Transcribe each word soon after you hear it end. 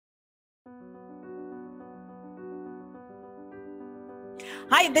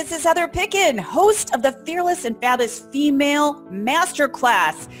Hi, this is Heather Pickin, host of the Fearless and Fabulous Female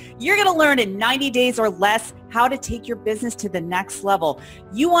Masterclass. You're going to learn in 90 days or less how to take your business to the next level.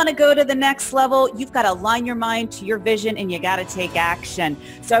 You want to go to the next level, you've got to align your mind to your vision and you got to take action.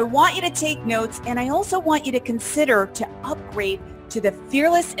 So I want you to take notes, and I also want you to consider to upgrade to the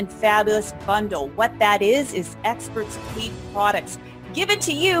Fearless and Fabulous bundle. What that is experts paid products given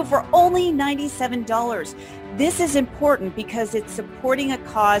to you for only $97. This is important because it's supporting a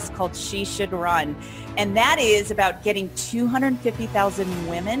cause called She Should Run. And that is about getting 250,000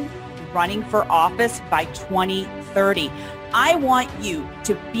 women running for office by 2030. I want you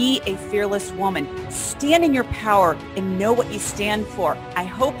to be a fearless woman. Stand in your power and know what you stand for. I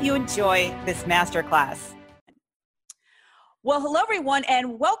hope you enjoy this masterclass. Well, hello, everyone,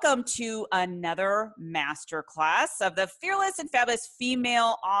 and welcome to another masterclass of the Fearless and Fabulous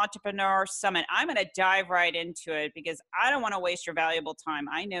Female Entrepreneur Summit. I'm going to dive right into it because I don't want to waste your valuable time.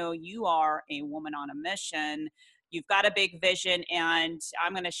 I know you are a woman on a mission. You've got a big vision, and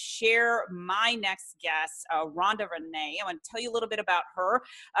I'm going to share my next guest, Ronda Renne. I want to tell you a little bit about her.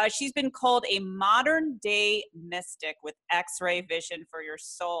 She's been called a modern-day mystic with X-ray vision for your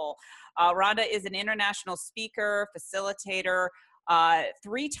soul. Ronda is an international speaker, facilitator,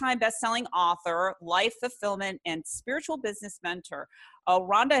 three-time best-selling author, life fulfillment, and spiritual business mentor.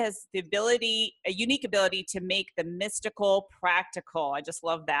 Ronda has a unique ability to make the mystical practical. I just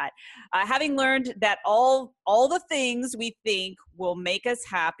love that. Having learned that all the things we think will make us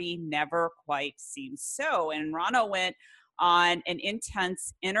happy never quite seem so. And Ronda went on an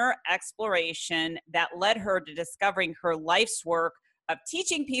intense inner exploration that led her to discovering her life's work of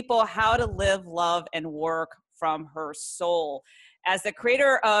teaching people how to live, love, and work from her soul. As the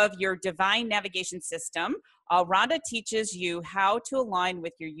creator of your divine navigation system, Ronda teaches you how to align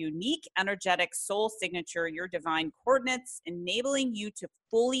with your unique energetic soul signature, your divine coordinates, enabling you to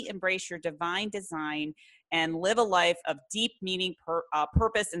fully embrace your divine design and live a life of deep meaning,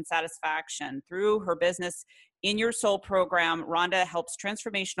 purpose, and satisfaction. Through her business In Your Soul program, Ronda helps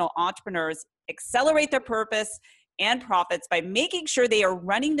transformational entrepreneurs accelerate their purpose and profits by making sure they are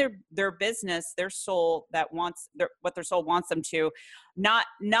running their business, their soul that wants what their soul wants them to, not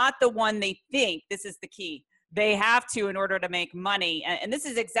the one they think. This is the key. They have to in order to make money. And this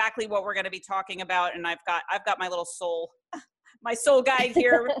is exactly what we're going to be talking about. And I've got my little soul, my soul guide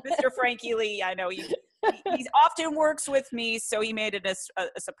here, Mr. Frankie Lee. I know he often works with me, so he made it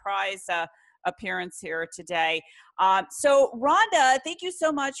a surprise appearance here today. So Ronda, thank you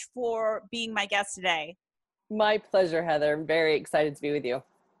so much for being my guest today. My pleasure, Heather. I'm very excited to be with you.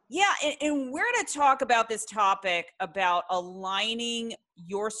 Yeah, and we're going to talk about this topic about aligning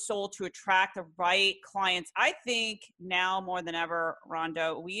your soul to attract the right clients. I think now more than ever,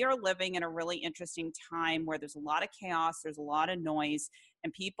 Ronda, we are living in a really interesting time where there's a lot of chaos, there's a lot of noise,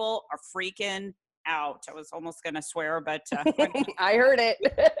 and people are freaking out. I was almost going to swear, but I heard it.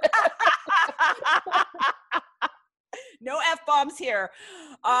 No F-bombs here.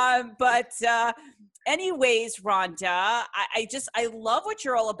 Anyways, Ronda, I love what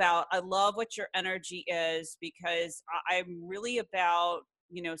you're all about. I love what your energy is because I'm really about,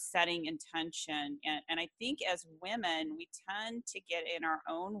 setting intention. And I think as women, we tend to get in our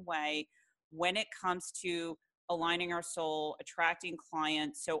own way when it comes to aligning our soul, attracting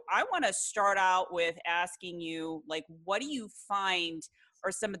clients. So I want to start out with asking you, what do you find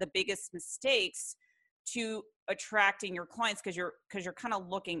are some of the biggest mistakes to attracting your clients, because you're kind of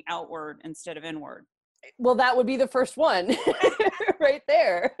looking outward instead of inward? Well, that would be the first one right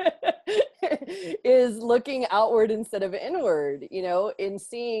there is looking outward instead of inward, in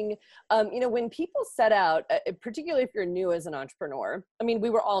seeing, when people set out, particularly if you're new as an entrepreneur, we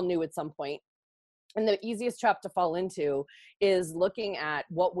were all new at some point. And the easiest trap to fall into is looking at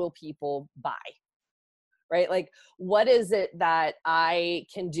what will people buy, right? Like, what is it that I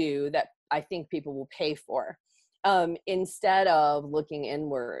can do that I think people will pay for? Instead of looking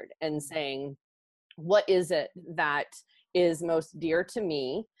inward and saying, what is it that is most dear to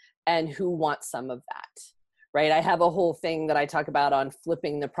me and who wants some of that, right? I have a whole thing that I talk about on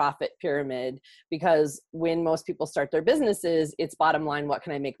flipping the profit pyramid, because when most people start their businesses, it's bottom line, what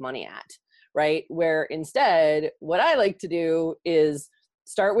can I make money at, right? Where instead, what I like to do is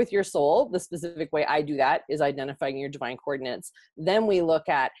start with your soul. The specific way I do that is identifying your divine coordinates. Then we look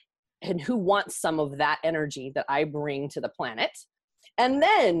at and who wants some of that energy that I bring to the planet. And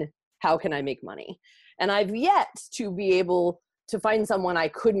then how can I make money? And I've yet to be able to find someone I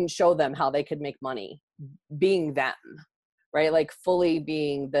couldn't show them how they could make money being them, right? Like fully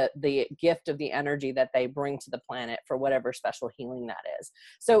being the gift of the energy that they bring to the planet for whatever special healing that is.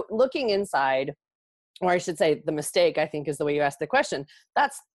 So looking inside or I should say the mistake, I think is the way you asked the question.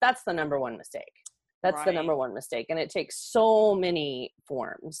 That's the number one mistake. That's the number one mistake. And it takes so many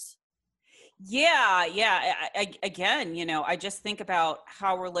forms. Yeah. Again, I just think about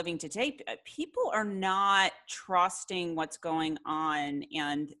how we're living today. People are not trusting what's going on,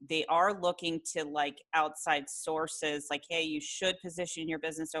 and they are looking to like outside sources like, hey, you should position your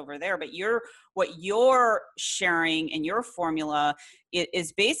business over there. But what you're sharing in your formula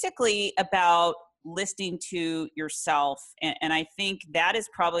is basically about listening to yourself. And I think that is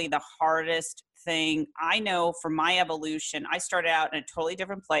probably the hardest thing. I know from my evolution, I started out in a totally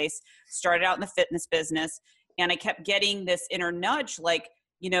different place, started out in the fitness business, and I kept getting this inner nudge like,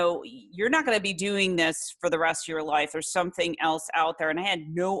 you're not going to be doing this for the rest of your life. There's something else out there. And I had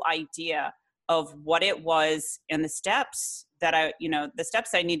no idea of what it was and the steps that the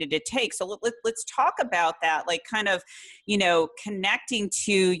steps I needed to take. So let's talk about that, like kind of, connecting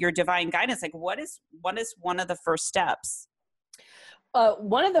to your divine guidance. Like what is one of the first steps?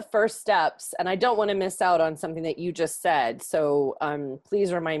 One of the first steps, and I don't want to miss out on something that you just said, so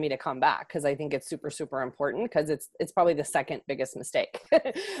please remind me to come back, because I think it's super, super important, because it's probably the second biggest mistake.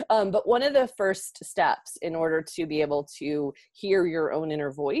 But one of the first steps in order to be able to hear your own inner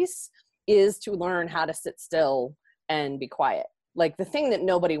voice is to learn how to sit still and be quiet. Like the thing that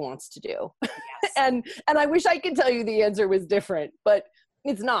nobody wants to do. Yes. and I wish I could tell you the answer was different, but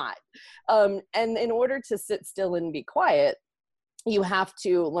it's not. And in order to sit still and be quiet, you have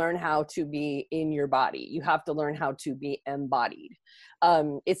to learn how to be in your body. You have to learn how to be embodied.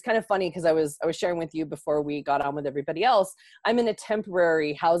 It's kind of funny because I was sharing with you before we got on with everybody else. I'm in a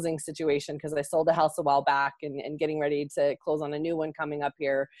temporary housing situation because I sold a house a while back and getting ready to close on a new one coming up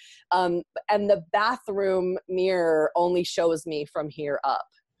here. And the bathroom mirror only shows me from here up.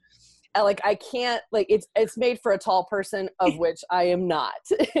 And like, I can't, like, it's made for a tall person, of which I am not.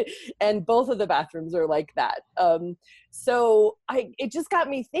 And both of the bathrooms are like that. So it just got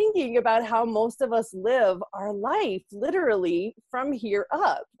me thinking about how most of us live our life literally from here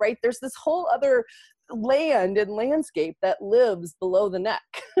up, right? There's this whole other land and landscape that lives below the neck,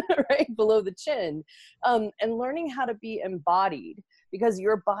 right? Below the chin. And learning how to be embodied, because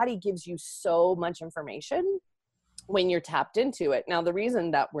your body gives you so much information when you're tapped into it. Now, the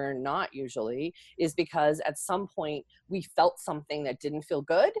reason that we're not usually is because at some point we felt something that didn't feel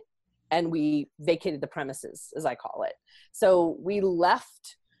good and we vacated the premises, as I call it. So we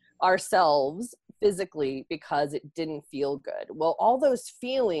left ourselves physically because it didn't feel good. Well, all those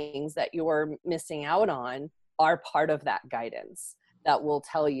feelings that you're missing out on are part of that guidance that will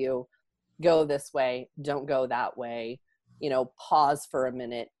tell you, go this way, don't go that way, pause for a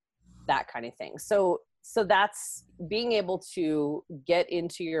minute, that kind of thing. So that's being able to get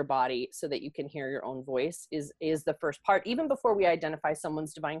into your body so that you can hear your own voice is the first part. Even before we identify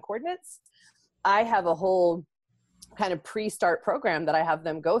someone's divine coordinates, I have a whole kind of pre-start program that I have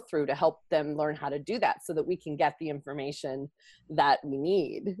them go through to help them learn how to do that so that we can get the information that we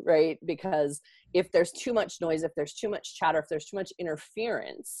need, right? Because if there's too much noise, if there's too much chatter, if there's too much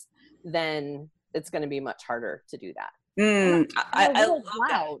interference, then it's going to be much harder to do that. I love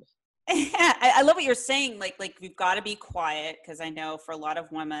that. I love what you're saying. Like we've got to be quiet, because I know for a lot of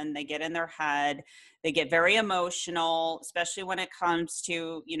women, they get in their head, they get very emotional, especially when it comes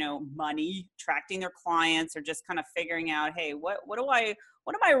to, money, attracting their clients, or just kind of figuring out, hey, what am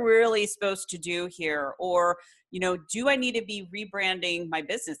I really supposed to do here? Or, do I need to be rebranding my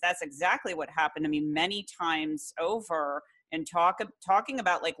business? That's exactly what happened to me many times over. And talking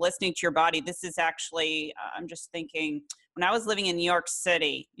about like listening to your body. This is actually, I'm just thinking, when I was living in New York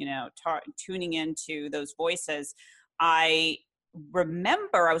City, tuning into those voices, I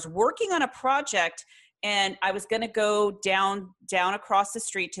remember I was working on a project and I was going to go down across the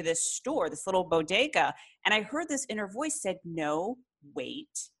street to this store, this little bodega. And I heard this inner voice said, no, wait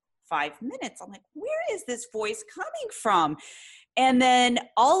 5 minutes. I'm like, where is this voice coming from? And then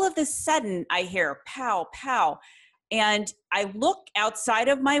all of a sudden I hear pow, pow. And I look outside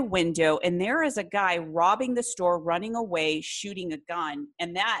of my window and there is a guy robbing the store, running away, shooting a gun.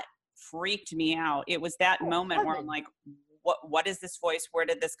 And that freaked me out. It was that moment where I'm like, what is this voice? Where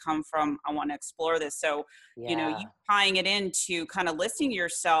did this come from? I want to explore this. So, you tying it into kind of listening to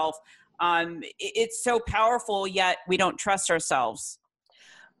yourself, it's so powerful, yet we don't trust ourselves.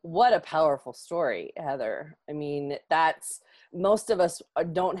 What a powerful story, Heather. I mean, most of us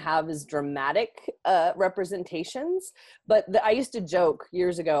don't have as dramatic representations, but I used to joke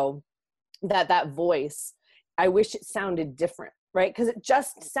years ago that voice, I wish it sounded different, right? Because it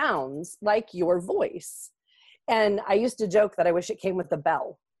just sounds like your voice. And I used to joke that I wish it came with a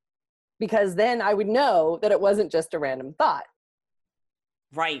bell, because then I would know that it wasn't just a random thought.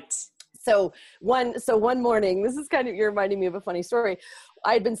 Right. So one morning, this is kind of, you're reminding me of a funny story.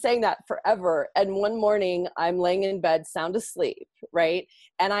 I'd been saying that forever. And one morning I'm laying in bed, sound asleep, right?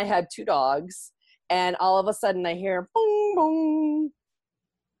 And I had 2 dogs, and all of a sudden I hear boom, boom.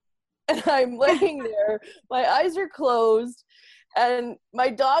 And I'm laying there, my eyes are closed, and my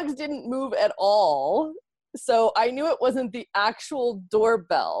dogs didn't move at all. So I knew it wasn't the actual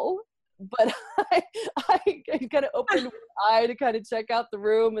doorbell, but I kind of opened one eye to kind of check out the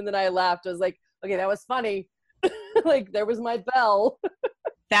room, and then I laughed. I was like, okay, that was funny. Like, there was my bell.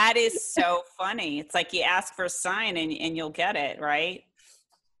 That is so funny. It's like you ask for a sign and you'll get it, right?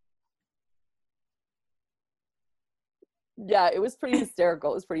 Yeah, it was pretty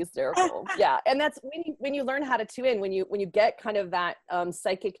hysterical. It was pretty hysterical. Yeah, and that's when you learn how to tune in, when you get kind of that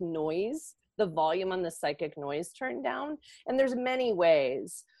psychic noise, the volume on the psychic noise turned down. And there's many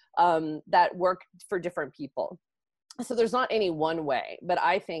ways that work for different people. So there's not any one way, but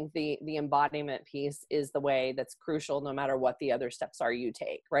I think the embodiment piece is the way that's crucial, no matter what the other steps are you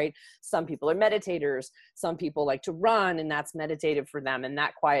take, right? Some people are meditators. Some people like to run, and that's meditative for them, and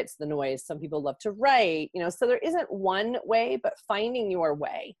that quiets the noise. Some people love to write, so there isn't one way, but finding your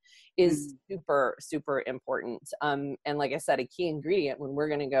way is super, super important. And like I said, a key ingredient when we're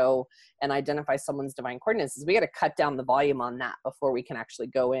going to go and identify someone's divine coordinates is we got to cut down the volume on that before we can actually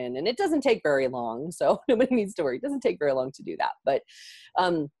go in. And it doesn't take very long, so nobody needs to worry. It doesn't take very long to do that. But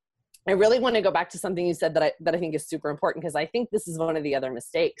I really want to go back to something you said that I think is super important, because I think this is one of the other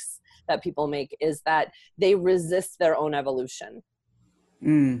mistakes that people make, is that they resist their own evolution.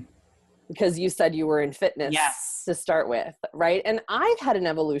 Because you said you were in fitness to start with, right? And I've had an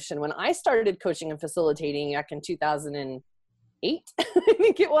evolution. When I started coaching and facilitating back in 2008, I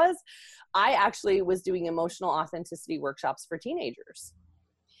think it was, I actually was doing emotional authenticity workshops for teenagers.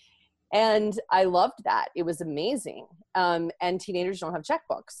 And I loved that. It was amazing. And teenagers don't have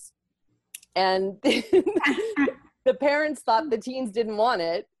checkbooks. And the parents thought the teens didn't want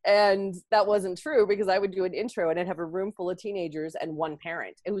it. And that wasn't true, because I would do an intro and I'd have a room full of teenagers and one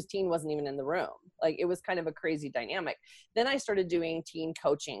parent whose teen wasn't even in the room. Like, it was kind of a crazy dynamic. Then I started doing teen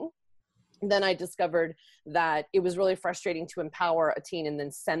coaching. Then I discovered that it was really frustrating to empower a teen and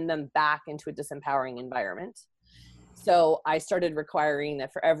then send them back into a disempowering environment. So I started requiring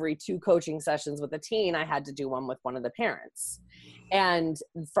that for every 2 coaching sessions with a teen, I had to do one with one of the parents. And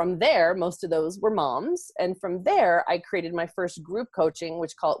from there, most of those were moms. And from there, I created my first group coaching,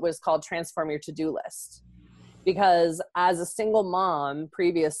 which was called Transform Your To-Do List. Because as a single mom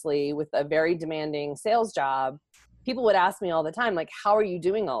previously with a very demanding sales job, people would ask me all the time, like, how are you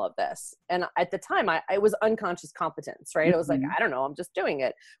doing all of this? And at the time, I was unconscious competence, right? I was like, I don't know, I'm just doing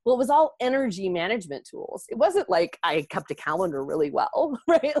it. Well, it was all energy management tools. It wasn't like I kept a calendar really well,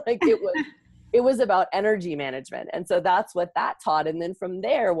 right? Like, it was about energy management. And so that's what that taught. And then from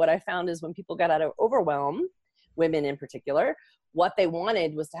there, what I found is when people got out of overwhelm, women in particular, what they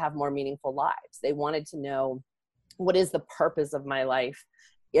wanted was to have more meaningful lives. They wanted to know, what is the purpose of my life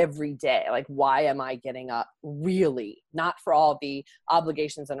every day? Like, why am I getting up, really? Not for all the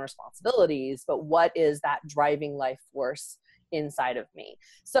obligations and responsibilities, but what is that driving life force inside of me?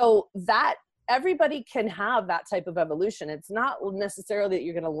 So that everybody can have that type of evolution. It's not necessarily that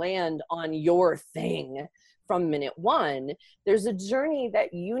you're going to land on your thing from minute one. There's a journey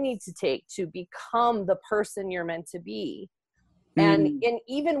that you need to take to become the person you're meant to be. And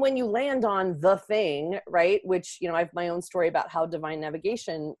even when you land on the thing, right, which, I have my own story about how divine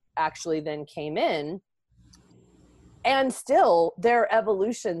navigation actually then came in. And still, there are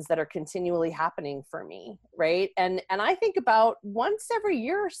evolutions that are continually happening for me, right? And I think about once every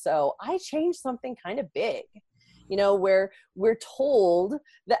year or so, I change something kind of big, where we're told,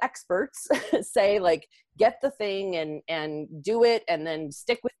 the experts say, like, get the thing and do it, and then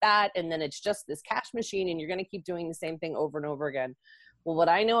stick with that, and then it's just this cash machine, and you're going to keep doing the same thing over and over again. Well, what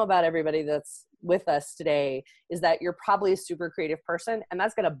I know about everybody that's with us today is that you're probably a super creative person, and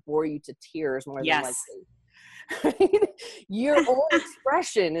that's going to bore you to tears more than likely. Your own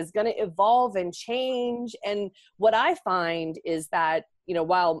expression is going to evolve and change. And what I find is that,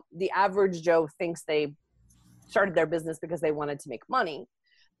 while the average Joe thinks they started their business because they wanted to make money,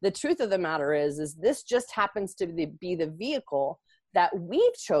 the truth of the matter is this just happens to be the vehicle that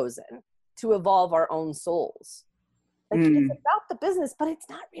we've chosen to evolve our own souls. Like, it's about the business, but it's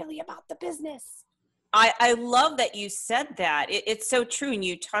not really about the business. I love that you said that. It's so true. And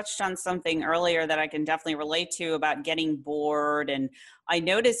you touched on something earlier that I can definitely relate to about getting bored. And I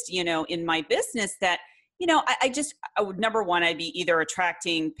noticed, in my business that, I would, number one, I'd be either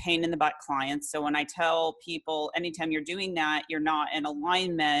attracting pain in the butt clients. So when I tell people, anytime you're doing that, you're not in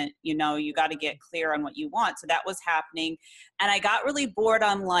alignment, you got to get clear on what you want. So that was happening. And I got really bored.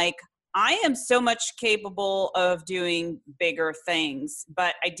 I'm like, I am so much capable of doing bigger things,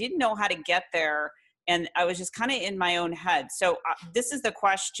 but I didn't know how to get there. And I was just kind of in my own head. So this is the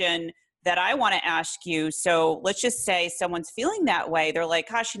question that I want to ask you. So let's just say someone's feeling that way. They're like,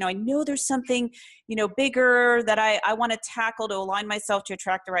 gosh, I know there's something, bigger that I want to tackle to align myself to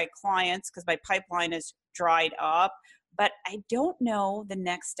attract the right clients because my pipeline is dried up, but I don't know the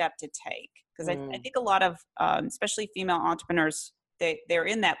next step to take. Because I think a lot of, especially female entrepreneurs, they're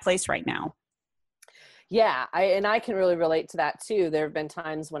in that place right now. Yeah, I can really relate to that too. There have been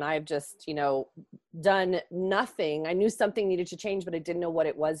times when I've just, done nothing. I knew something needed to change, but I didn't know what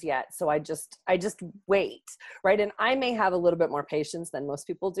it was yet. So I just wait, right? And I may have a little bit more patience than most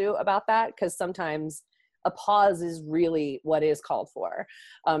people do about that, because sometimes a pause is really what is called for,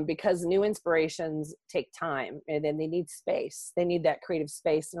 because new inspirations take time, and then they need space. They need that creative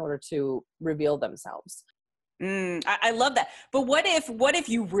space in order to reveal themselves. I love that. But what if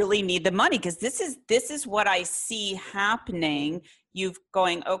you really need the money? Because this is what I see happening. You've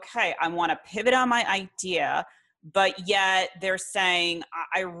going, okay, I want to pivot on my idea, but yet they're saying,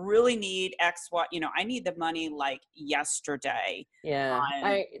 I really need X, Y, I need the money like yesterday. Yeah,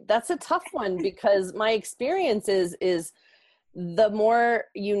 that's a tough one, because my experience is the more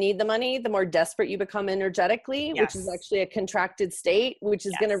you need the money, the more desperate you become energetically, which is actually a contracted state, which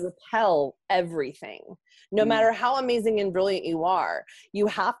is going to repel everything. No matter how amazing and brilliant you are, you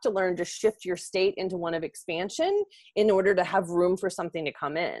have to learn to shift your state into one of expansion in order to have room for something to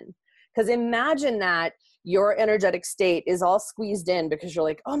come in. Because imagine that your energetic state is all squeezed in because you're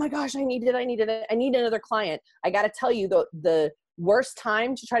like, oh my gosh, I need another client. I got to tell you, the worst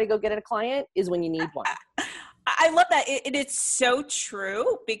time to try to go get a client is when you need one. I love that. It's so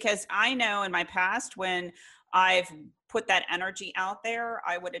true, because I know in my past when I've put that energy out there,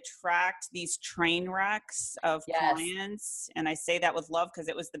 I would attract these train wrecks of clients. And I say that with love because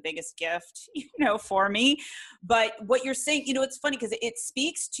it was the biggest gift, for me. But what you're saying, it's funny because it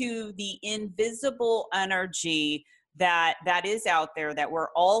speaks to the invisible energy that is out there that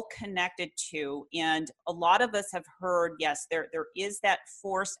we're all connected to. And a lot of us have heard, yes, there is that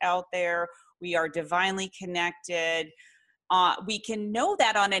force out there. We are divinely connected. We can know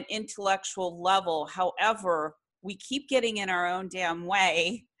that on an intellectual level. However, we keep getting in our own damn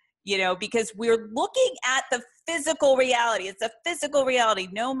way, because we're looking at the physical reality. It's a physical reality.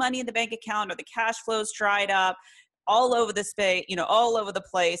 No money in the bank account, or the cash flow's dried up all over the space, all over the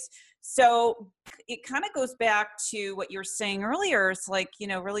place. So it kind of goes back to what you were saying earlier. It's like,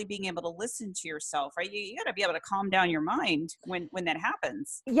 really being able to listen to yourself, right? You got to be able to calm down your mind when that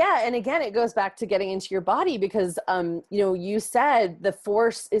happens. Yeah. And again, it goes back to getting into your body, because, you said the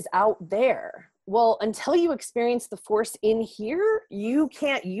force is out there. Well, until you experience the force in here, you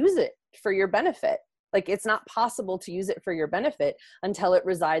can't use it for your benefit. Like, it's not possible to use it for your benefit until it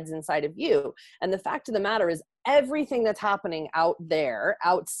resides inside of you. And the fact of the matter is, everything that's happening out there,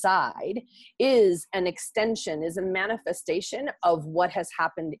 outside, is an extension, is a manifestation of what has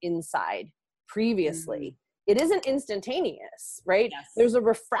happened inside previously. It isn't instantaneous, right? Yes. There's a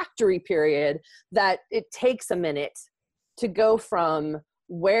refractory period that it takes a minute to go from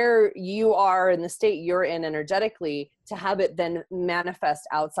where you are in the state you're in energetically to have it then manifest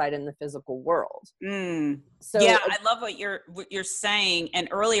outside in the physical world. So yeah, I love what you're saying. And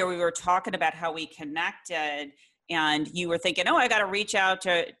earlier we were talking about how we connected, and you were thinking, oh, I got to reach out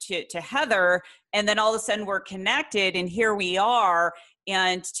to Heather. And then all of a sudden we're connected, and here we are.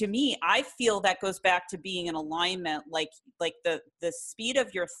 And to me, I feel that goes back to being in alignment, like the speed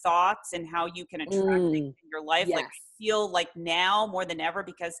of your thoughts and how you can attract things in your life. Yes. Like, I feel like now more than ever,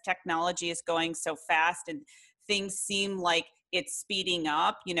 because technology is going so fast and things seem like it's speeding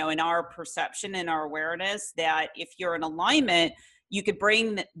up, in our perception and our awareness, that if you're in alignment, you could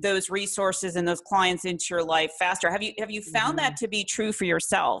bring those resources and those clients into your life faster. Have you found that to be true for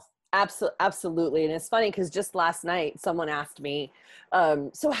yourself? Absolutely. And it's funny because just last night someone asked me,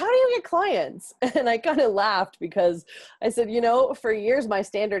 so how do you get clients? And I kind of laughed because I said, for years my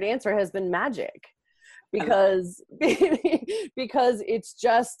standard answer has been magic, because because it's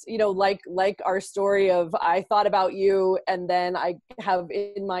just, like our story of, I thought about you and then I have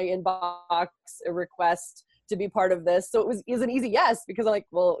in my inbox a request to be part of this. So it was an easy yes, because I'm like,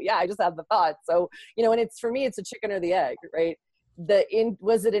 well, yeah, I just had the thought. So, and it's, for me, it's a chicken or the egg, right?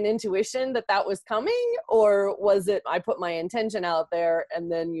 Was it an intuition that was coming, or was it I put my intention out there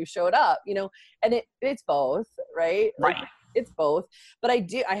and then you showed up, and it's both, right? Like, right. It's both. But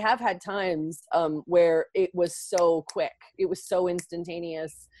I have had times where it was so quick, it was so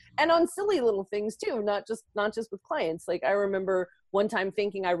instantaneous, and on silly little things too, not just with clients. Like, I remember one time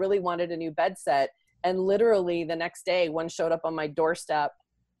thinking I really wanted a new bed set, and literally the next day one showed up on my doorstep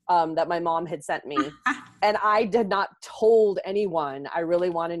that my mom had sent me. And I did not told anyone I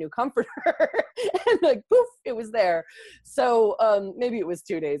really want a new comforter. And like, poof, it was there. So maybe it was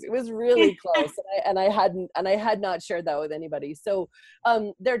 2 days. It was really close. And I had not shared that with anybody. So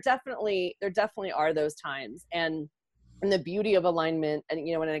there definitely are those times. And the beauty of alignment, and,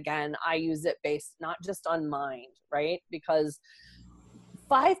 you know, and again, I use it based not just on mind, right? Because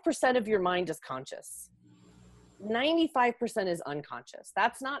 5% of your mind is conscious. 95% is unconscious.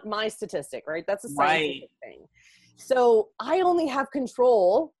 That's not my statistic, right? That's a scientific thing. So I only have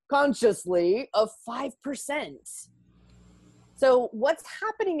control consciously of 5%. So what's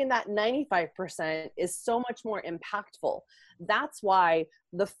happening in that 95% is so much more impactful. That's why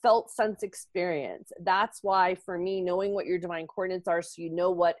the felt sense experience. That's why, for me, knowing what your divine coordinates are, so you know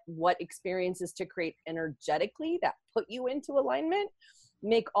what experiences to create energetically that put you into alignment,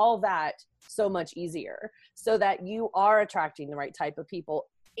 make all that so much easier, so that you are attracting the right type of people,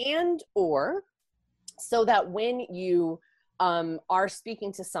 and or so that when you are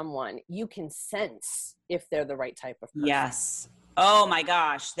speaking to someone, you can sense if they're the right type of person. Yes. Oh my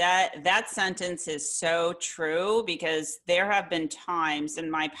gosh, that sentence is so true, because there have been times in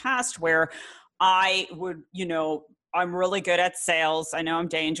my past where I would, you know, I'm really good at sales. I know I'm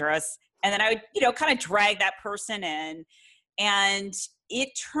dangerous. And then I would, you know, kind of drag that person in, and it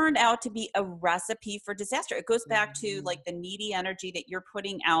turned out to be a recipe for disaster. It goes back to like the needy energy that you're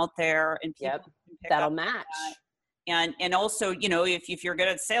putting out there, and people can pick that'll up match. that. And also, you know, if you're good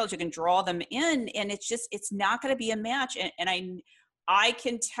at sales, you can draw them in, and it's not going to be a match. And I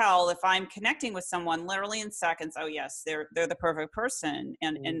can tell if I'm connecting with someone literally in seconds, oh yes, they're the perfect person.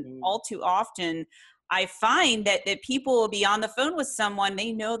 And all too often I find that people will be on the phone with someone,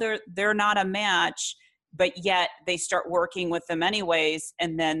 they know they're not a match, but yet they start working with them anyways,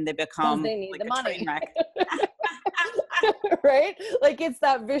 and then they become they need like the a money. train wreck. Right? Like, it's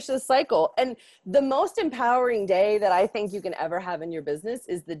that vicious cycle. And the most empowering day that I think you can ever have in your business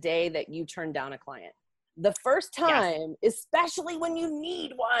is the day that you turn down a client. The first time, especially when you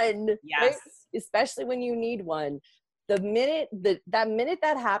need one, right? Especially when you need one. The minute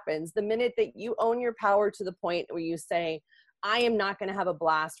that happens, the minute that you own your power to the point where you say, I am not going to have a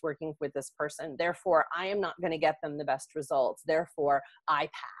blast working with this person, therefore I am not going to get them the best results, therefore I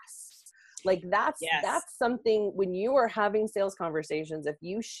pass. Like that's something, when you are having sales conversations, if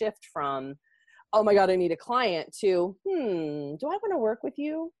you shift from, oh my God, I need a client, to, do I want to work with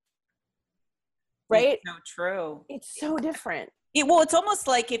you? Right? It's so true. It's so different. Well, it's almost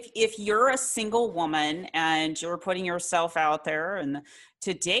like if you're a single woman and you're putting yourself out there and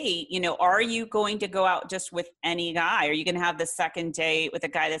to date, you know, are you going to go out just with any guy? Are you going to have the second date with a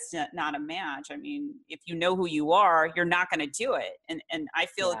guy that's not a match? I mean, if you know who you are, you're not going to do it. And I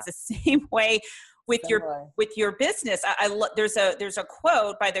feel it's the same way with your business. There's a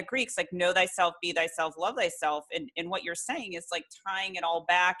quote by the Greeks, like, know thyself, be thyself, love thyself. And what you're saying is like tying it all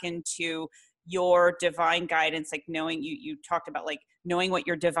back into your divine guidance, like knowing you talked about like knowing what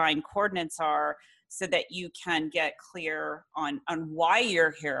your divine coordinates are, so that you can get clear on why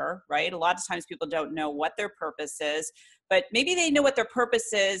you're here, right? A lot of times people don't know what their purpose is, but maybe they know what their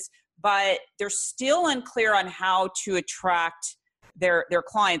purpose is, but they're still unclear on how to attract their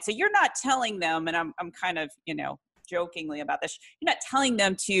clients. So you're not telling them, and I'm kind of, you know, jokingly about this, you're not telling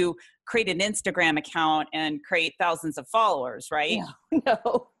them to create an Instagram account and create thousands of followers, right?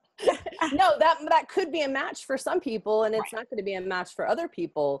 No. No, that could be a match for some people, and it's not going to be a match for other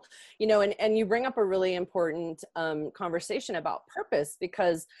people, you know, and you bring up a really important conversation about purpose,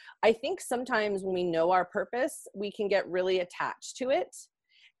 because I think sometimes when we know our purpose, we can get really attached to it.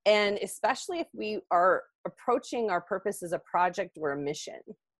 And especially if we are approaching our purpose as a project or a mission.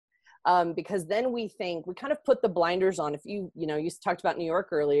 Because then we kind of put the blinders on. If you talked about New York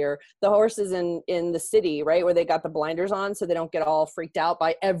earlier, the horses in the city, right, where they got the blinders on so they don't get all freaked out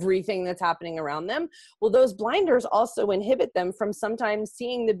by everything that's happening around them. Well, those blinders also inhibit them from sometimes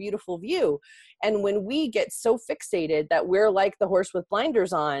seeing the beautiful view. And when we get so fixated that we're like the horse with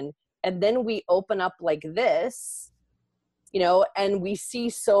blinders on, and then we open up like this, you know, and we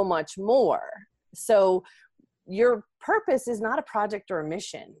see so much more. So your purpose is not a project or a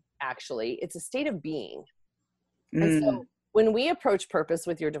mission. Actually, it's a state of being. And so when we approach purpose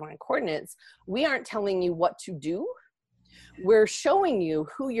with your divine coordinates, we aren't telling you what to do. We're showing you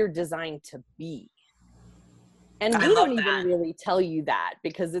who you're designed to be. And we don't even really tell you that,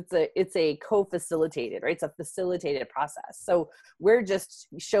 because it's a co-facilitated, right? It's a facilitated process. So we're just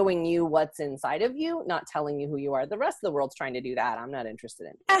showing you what's inside of you, not telling you who you are. The rest of the world's trying to do that. I'm not interested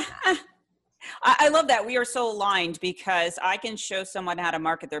in that. I love that. We are so aligned because I can show someone how to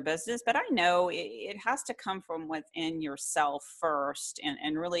market their business, but I know it has to come from within yourself first,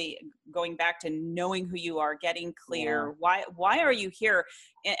 and really going back to knowing who you are, getting clear. Why are you here?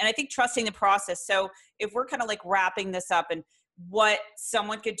 And I think trusting the process. So if we're kind of like wrapping this up, and what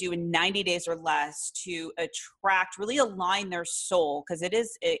someone could do in 90 days or less to attract, really align their soul, because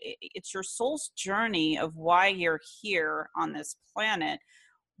it's your soul's journey of why you're here on this planet.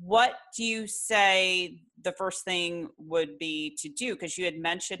 What do you say the first thing would be to do? Because you had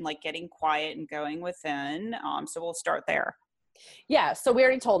mentioned like getting quiet and going within. So we'll start there. Yeah. So we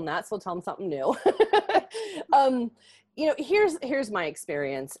already told them that. So we'll tell them something new. Here's my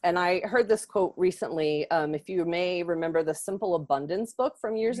experience. And I heard this quote recently. If you may remember the Simple Abundance book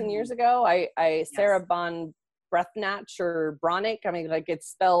from years and years ago, Sarah Bon Breathnach or Bronick. I mean, like it's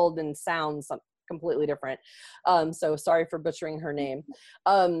spelled and sounds completely different. So sorry for butchering her name.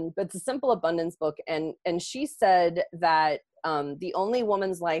 But it's a Simple Abundance book. And she said that the only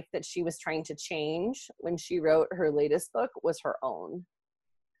woman's life that she was trying to change when she wrote her latest book was her own.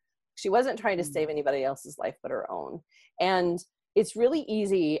 She wasn't trying to save anybody else's life, but her own. And it's really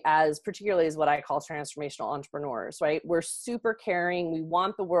easy, particularly as what I call transformational entrepreneurs, right? We're super caring. We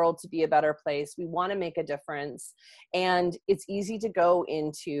want the world to be a better place. We want to make a difference. And it's easy to go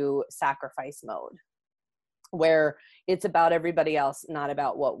into sacrifice mode where it's about everybody else, not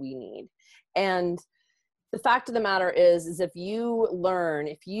about what we need. And the fact of the matter is if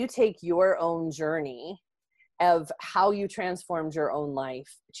you take your own journey of how you transformed your own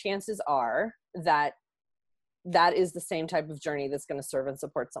life, chances are that is the same type of journey that's going to serve and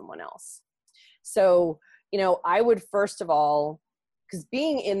support someone else. So, I would first of all, because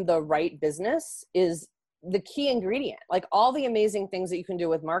being in the right business is the key ingredient. Like all the amazing things that you can do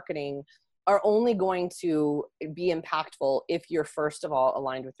with marketing are only going to be impactful if you're first of all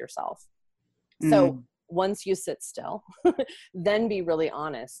aligned with yourself. So once you sit still, then be really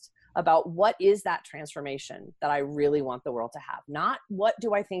honest about what is that transformation that I really want the world to have. Not what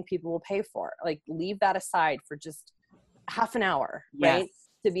do I think people will pay for. Like leave that aside for just half an hour, right?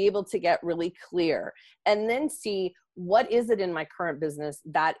 To be able to get really clear and then see what is it in my current business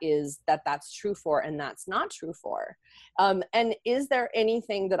that's true for and that's not true for. And is there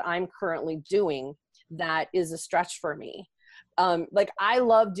anything that I'm currently doing that is a stretch for me? Like I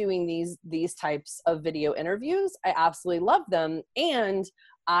love doing these types of video interviews. I absolutely love them. And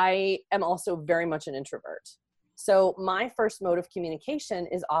I am also very much an introvert. So my first mode of communication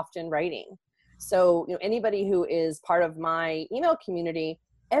is often writing. So, anybody who is part of my email community,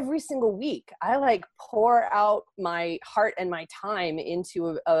 every single week, I like pour out my heart and my time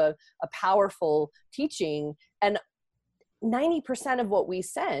into a powerful teaching. And 90% of what we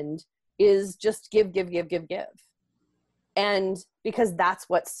send is just give. And because that's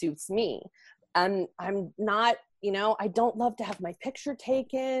what suits me. And I'm not, I don't love to have my picture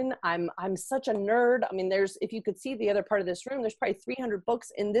taken. I'm such a nerd. I mean, if you could see the other part of this room, there's probably 300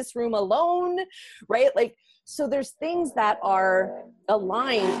 books in this room alone, right? Like, so there's things that are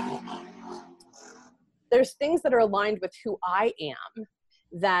aligned. There's things that are aligned with who I am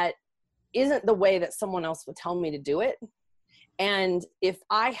that isn't the way that someone else would tell me to do it. And if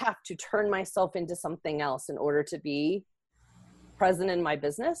I have to turn myself into something else in order to be present in my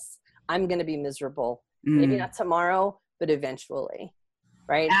business, I'm going to be miserable. Maybe not tomorrow, but eventually.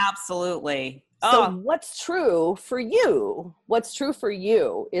 Right? Absolutely. So what's true for you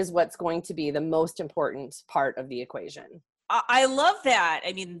is what's going to be the most important part of the equation. I love that.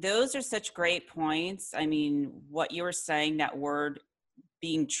 I mean, those are such great points. I mean, what you were saying, that word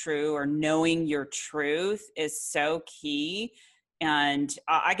being true or knowing your truth is so key. And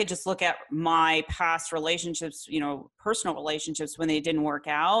I could just look at my past relationships, personal relationships when they didn't work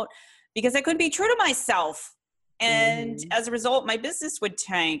out because I couldn't be true to myself. And as a result, my business would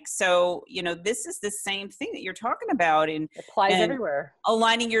tank. So, this is the same thing that you're talking about. And it applies everywhere.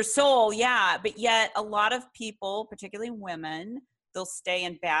 Aligning your soul. Yeah. But yet a lot of people, particularly women, they'll stay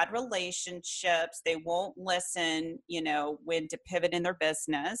in bad relationships. They won't listen, when to pivot in their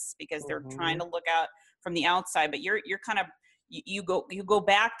business because they're trying to look out from the outside. But you're kind of, you go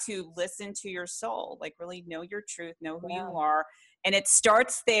back to listen to your soul, like really know your truth, know who you are. And it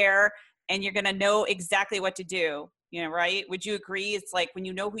starts there and you're going to know exactly what to do, right? Would you agree? It's like when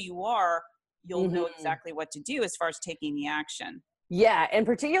you know who you are, you'll know exactly what to do as far as taking the action. Yeah, and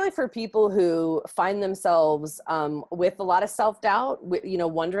particularly for people who find themselves with a lot of self-doubt,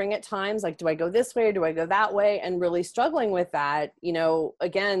 wondering at times, like, do I go this way or do I go that way? And really struggling with that,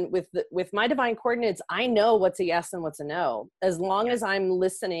 again, with my divine coordinates, I know what's a yes and what's a no. As long as I'm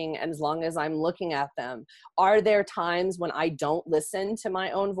listening and as long as I'm looking at them. Are there times when I don't listen to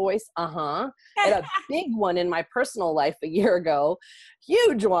my own voice? And a big one in my personal life a year ago,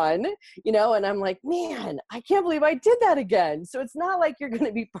 huge one, and I'm like, man, I can't believe I did that again. So it's not like you're going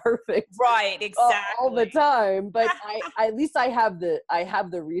to be perfect, right? Exactly, all the time. But at least I have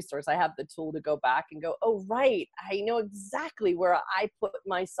the resource. I have the tool to go back and go, oh, right, I know exactly where I put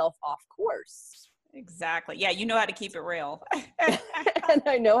myself off course. Exactly. Yeah, you know how to keep it real. And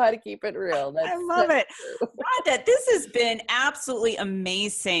I know how to keep it real. I love it. Rhonda, this has been absolutely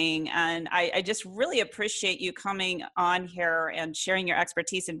amazing. And I just really appreciate you coming on here and sharing your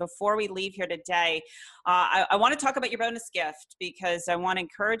expertise. And before we leave here today, I want to talk about your bonus gift, because I want to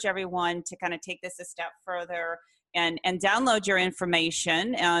encourage everyone to kind of take this a step further and download your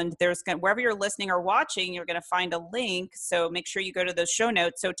information. And wherever you're listening or watching, you're going to find a link. So make sure you go to those show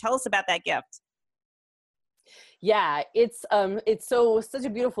notes. So tell us about that gift. Yeah, it's such a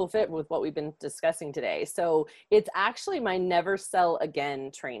beautiful fit with what we've been discussing today. So it's actually my Never Sell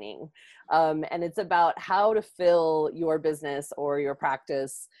Again training. And it's about how to fill your business or your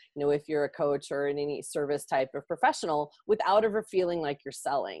practice, if you're a coach or in any service type of professional, without ever feeling like you're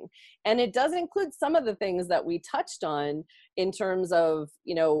selling. And it does include some of the things that we touched on in terms of,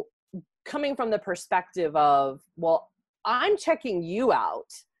 coming from the perspective of, well, I'm checking you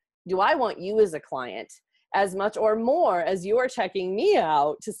out. Do I want you as a client as much or more as you're checking me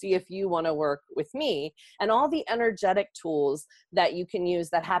out to see if you want to work with me? And all the energetic tools that you can use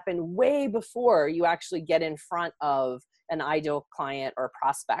that happen way before you actually get in front of an ideal client or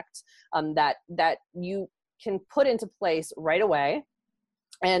prospect, that you can put into place right away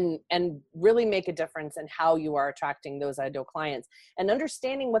and really make a difference in how you are attracting those ideal clients and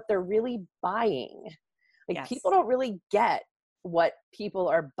understanding what they're really buying. Like, yes. People don't really get what people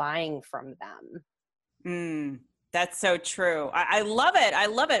are buying from them. That's so true. I love it. I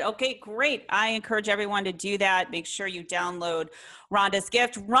love it. Okay, great. I encourage everyone to do that. Make sure you download Rhonda's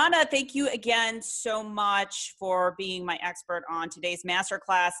gift. Rhonda, thank you again so much for being my expert on today's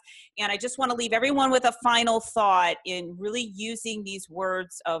masterclass. And I just want to leave everyone with a final thought in really using these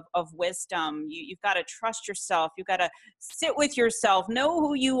words of wisdom. You've got to trust yourself. You've got to sit with yourself, know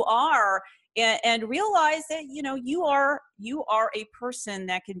who you are, and realize that, you are a person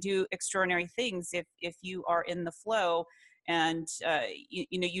that can do extraordinary things if you are in the flow and,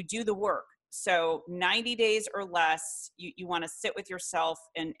 you do the work. So 90 days or less, you want to sit with yourself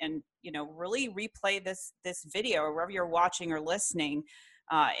and really replay this video or wherever you're watching or listening,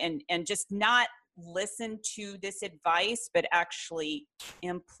 and just not listen to this advice, but actually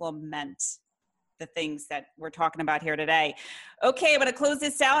implement the things that we're talking about here today. Okay, I'm going to close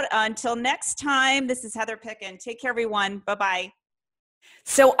this out. Until next time, this is Heather Pickin. Take care, everyone. Bye-bye.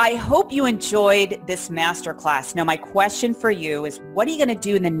 So I hope you enjoyed this masterclass. Now, my question for you is, what are you going to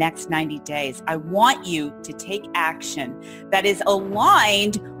do in the next 90 days? I want you to take action that is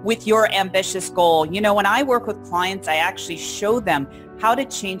aligned with your ambitious goal. When I work with clients, I actually show them how to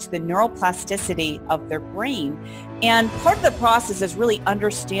change the neuroplasticity of their brain. And part of the process is really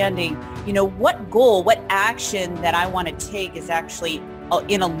understanding, what goal, what action that I want to take is actually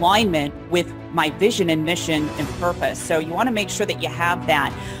in alignment with my vision and mission and purpose. So you want to make sure that you have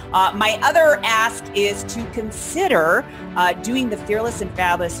that. My other ask is to consider doing the Fearless and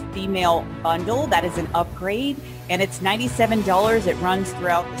Fabulous Female Bundle. That is an upgrade, and it's $97. It runs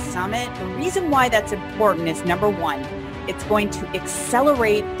throughout the summit. The reason why that's important is, number one, it's going to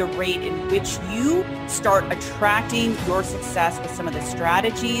accelerate the rate in which you start attracting your success with some of the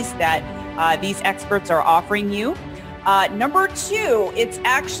strategies that these experts are offering you. Number two, it's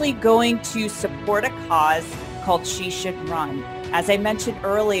actually going to support a cause called She Should Run. As I mentioned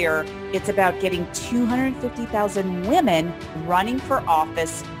earlier, it's about getting 250,000 women running for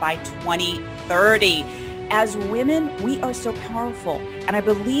office by 2030. As women, we are so powerful, and I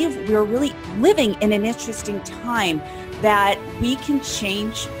believe we're really living in an interesting time that we can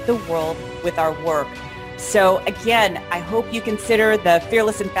change the world with our work. So again, I hope you consider the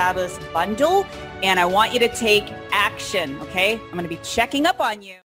Fearless and Fabulous Bundle, and I want you to take action, okay? I'm going to be checking up on you.